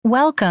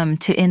Welcome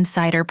to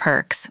Insider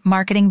Perks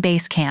Marketing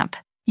Basecamp,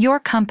 your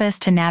compass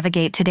to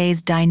navigate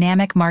today's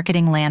dynamic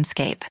marketing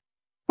landscape.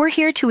 We're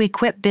here to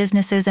equip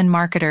businesses and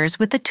marketers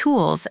with the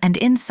tools and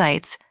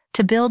insights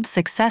to build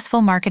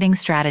successful marketing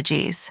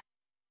strategies.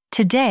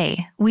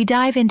 Today, we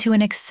dive into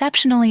an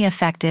exceptionally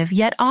effective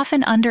yet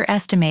often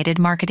underestimated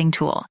marketing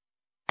tool,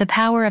 the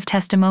power of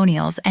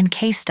testimonials and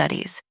case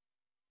studies.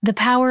 The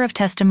power of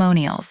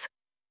testimonials.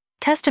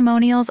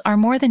 Testimonials are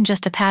more than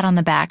just a pat on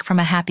the back from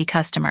a happy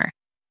customer.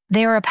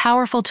 They are a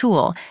powerful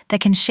tool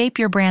that can shape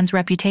your brand's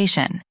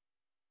reputation.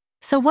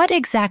 So what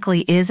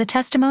exactly is a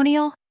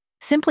testimonial?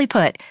 Simply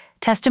put,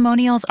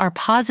 testimonials are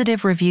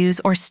positive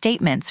reviews or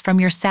statements from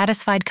your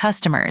satisfied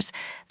customers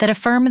that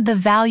affirm the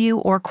value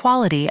or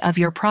quality of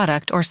your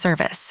product or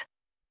service.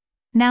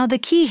 Now, the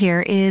key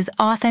here is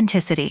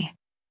authenticity.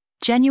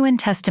 Genuine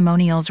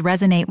testimonials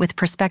resonate with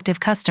prospective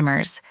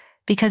customers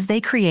because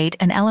they create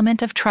an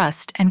element of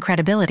trust and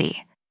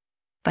credibility.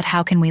 But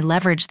how can we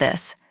leverage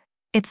this?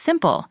 It's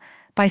simple,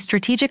 by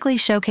strategically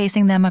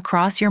showcasing them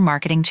across your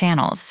marketing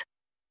channels.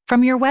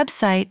 From your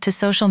website to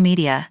social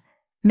media,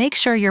 make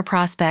sure your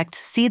prospects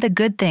see the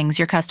good things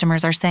your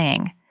customers are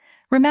saying.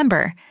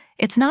 Remember,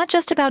 it's not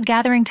just about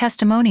gathering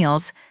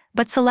testimonials,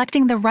 but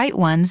selecting the right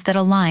ones that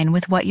align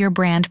with what your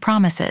brand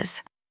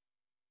promises.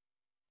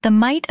 The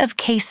might of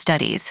case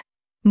studies.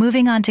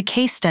 Moving on to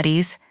case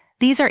studies,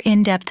 these are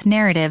in-depth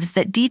narratives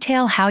that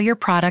detail how your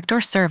product or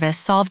service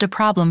solved a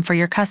problem for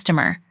your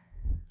customer.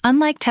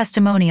 Unlike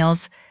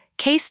testimonials,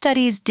 case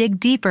studies dig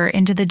deeper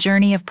into the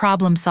journey of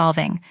problem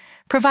solving,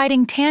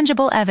 providing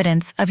tangible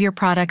evidence of your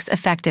product's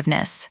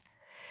effectiveness.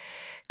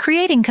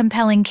 Creating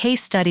compelling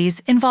case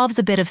studies involves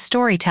a bit of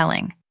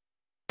storytelling.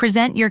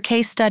 Present your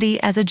case study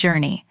as a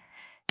journey,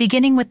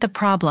 beginning with the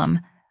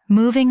problem,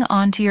 moving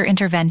on to your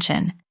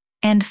intervention,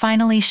 and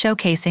finally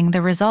showcasing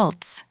the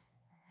results.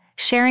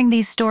 Sharing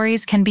these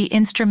stories can be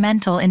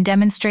instrumental in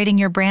demonstrating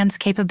your brand's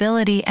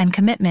capability and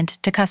commitment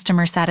to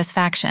customer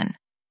satisfaction.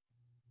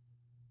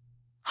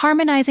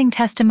 Harmonizing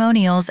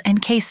testimonials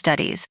and case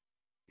studies.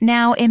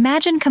 Now,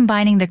 imagine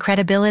combining the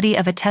credibility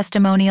of a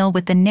testimonial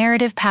with the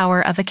narrative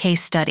power of a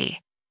case study.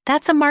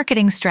 That's a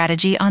marketing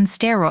strategy on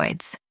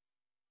steroids.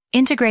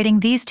 Integrating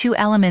these two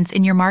elements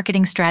in your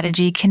marketing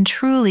strategy can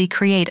truly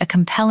create a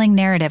compelling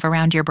narrative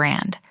around your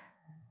brand.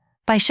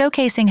 By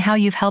showcasing how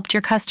you've helped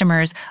your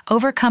customers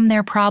overcome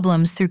their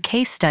problems through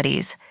case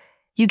studies,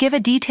 you give a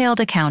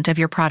detailed account of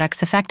your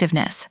product's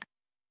effectiveness.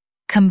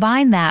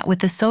 Combine that with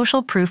the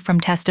social proof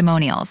from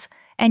testimonials,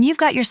 and you've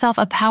got yourself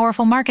a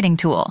powerful marketing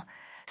tool.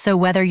 So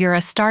whether you're a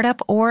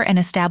startup or an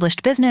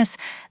established business,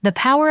 the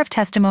power of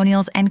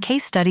testimonials and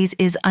case studies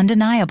is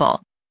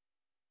undeniable.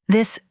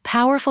 This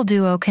powerful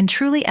duo can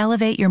truly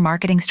elevate your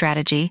marketing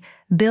strategy,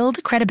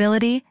 build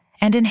credibility,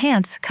 and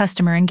enhance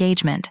customer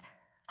engagement.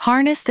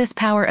 Harness this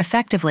power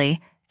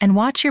effectively and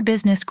watch your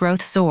business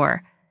growth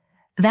soar.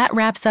 That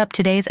wraps up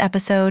today's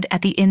episode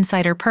at the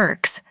Insider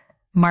Perks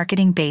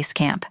Marketing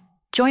Basecamp.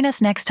 Join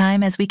us next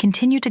time as we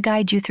continue to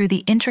guide you through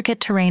the intricate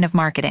terrain of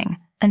marketing.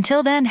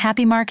 Until then,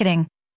 happy marketing.